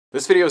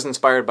This video is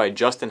inspired by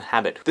Justin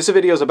Habit. This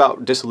video is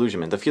about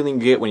disillusionment, the feeling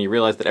you get when you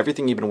realize that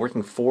everything you've been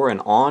working for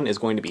and on is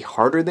going to be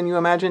harder than you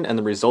imagined, and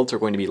the results are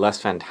going to be less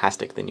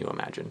fantastic than you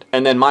imagined.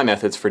 And then my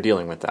methods for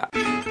dealing with that.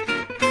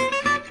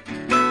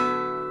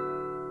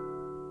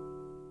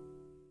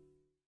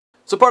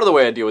 So part of the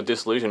way I deal with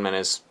disillusionment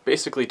is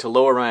basically to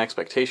lower my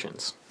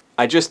expectations.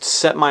 I just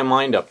set my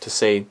mind up to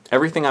say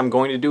everything I'm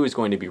going to do is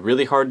going to be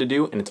really hard to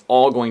do and it's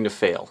all going to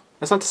fail.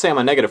 That's not to say I'm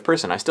a negative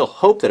person. I still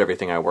hope that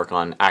everything I work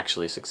on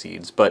actually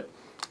succeeds, but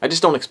I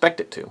just don't expect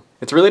it to.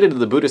 It's related to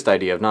the Buddhist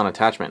idea of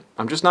non-attachment.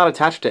 I'm just not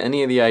attached to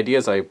any of the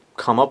ideas I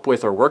come up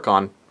with or work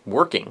on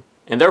working.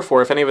 And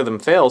therefore, if any of them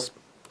fails,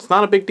 it's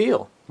not a big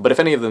deal. But if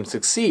any of them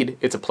succeed,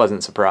 it's a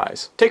pleasant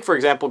surprise. Take, for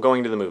example,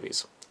 going to the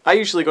movies. I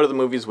usually go to the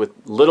movies with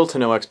little to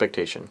no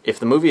expectation. If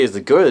the movie is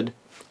good,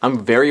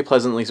 I'm very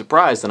pleasantly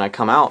surprised and I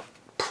come out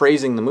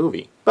praising the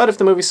movie. But if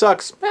the movie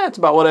sucks, it's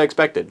about what I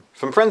expected.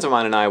 Some friends of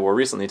mine and I were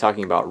recently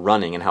talking about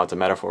running and how it's a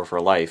metaphor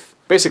for life.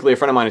 Basically, a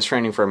friend of mine is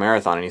training for a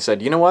marathon and he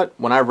said, you know what,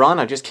 when I run,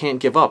 I just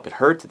can't give up. It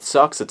hurts, it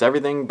sucks, it's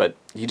everything, but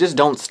you just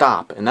don't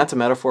stop. And that's a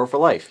metaphor for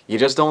life. You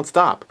just don't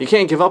stop. You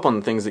can't give up on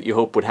the things that you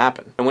hope would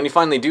happen. And when you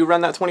finally do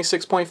run that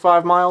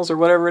 26.5 miles or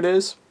whatever it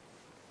is,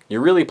 you're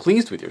really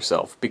pleased with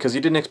yourself because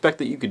you didn't expect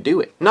that you could do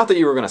it. Not that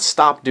you were going to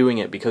stop doing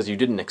it because you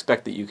didn't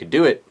expect that you could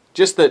do it,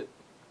 just that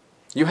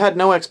you had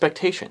no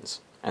expectations.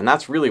 And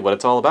that's really what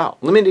it's all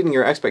about. Limiting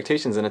your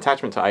expectations and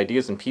attachment to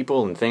ideas and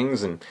people and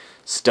things and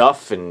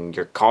stuff and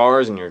your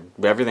cars and your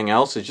everything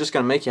else is just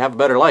going to make you have a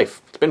better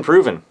life. It's been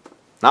proven.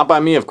 Not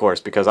by me, of course,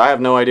 because I have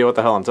no idea what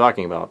the hell I'm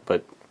talking about,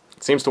 but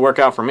it seems to work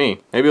out for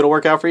me. Maybe it'll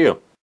work out for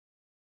you.